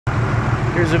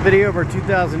Here's a video of our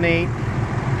 2008. You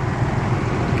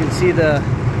can see the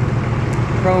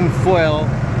chrome foil.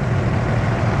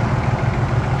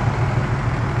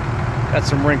 Got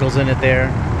some wrinkles in it there.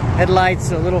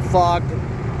 Headlights a little fogged.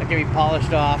 That can be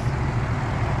polished off.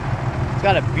 It's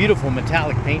got a beautiful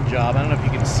metallic paint job. I don't know if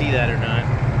you can see that or not.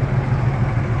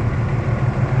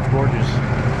 It's gorgeous.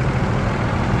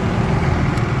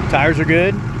 Tires are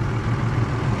good.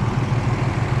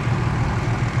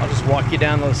 I'll just walk you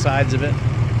down the sides of it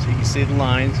so you can see the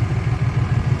lines.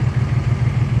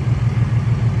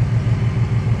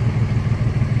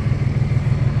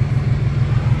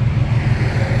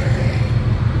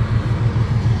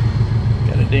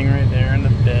 Got a ding right there in the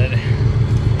bed.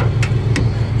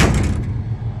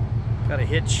 Got a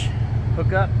hitch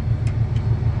hookup.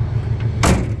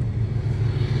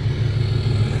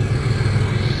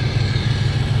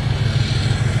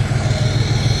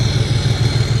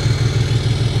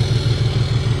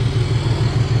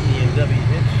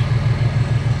 Hitch.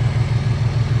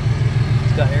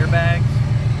 It's got airbags.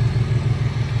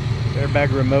 The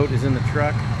airbag remote is in the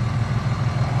truck.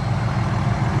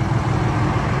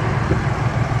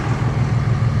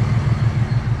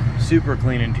 Super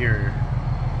clean interior.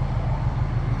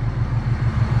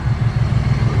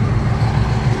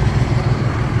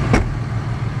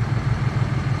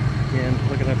 Again,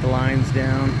 looking at the lines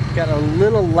down. Got a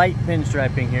little light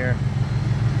pinstriping here.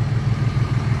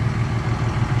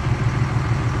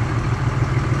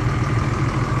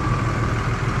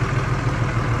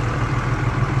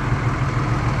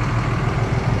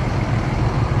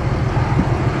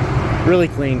 Really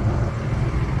clean.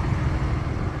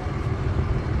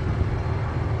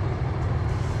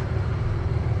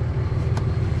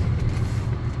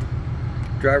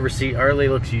 Driver's seat hardly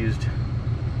looks used.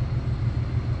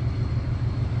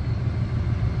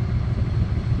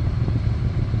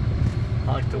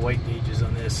 I like the white gauges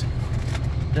on this.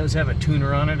 It does have a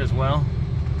tuner on it as well.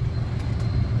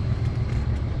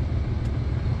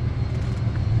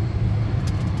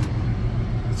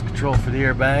 That's control for the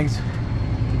airbags.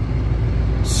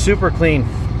 Super clean.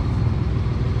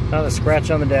 Not a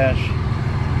scratch on the dash.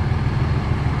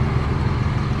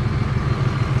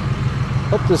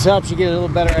 Hope this helps you get a little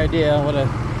better idea what a...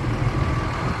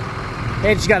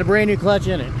 Hey, it's got a brand new clutch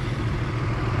in it.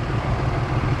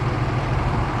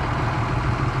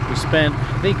 We spent,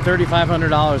 I think,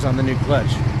 $3,500 on the new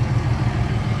clutch.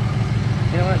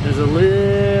 You know what? There's a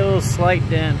little slight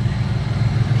dent.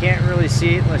 Can't really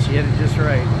see it unless you hit it just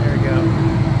right. There we go.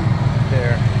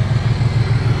 There.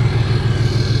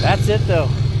 That's it though.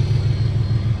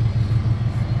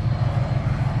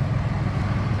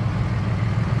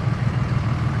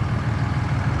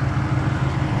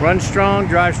 Runs strong,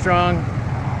 drives strong,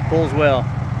 pulls well.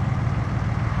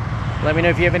 Let me know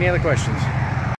if you have any other questions.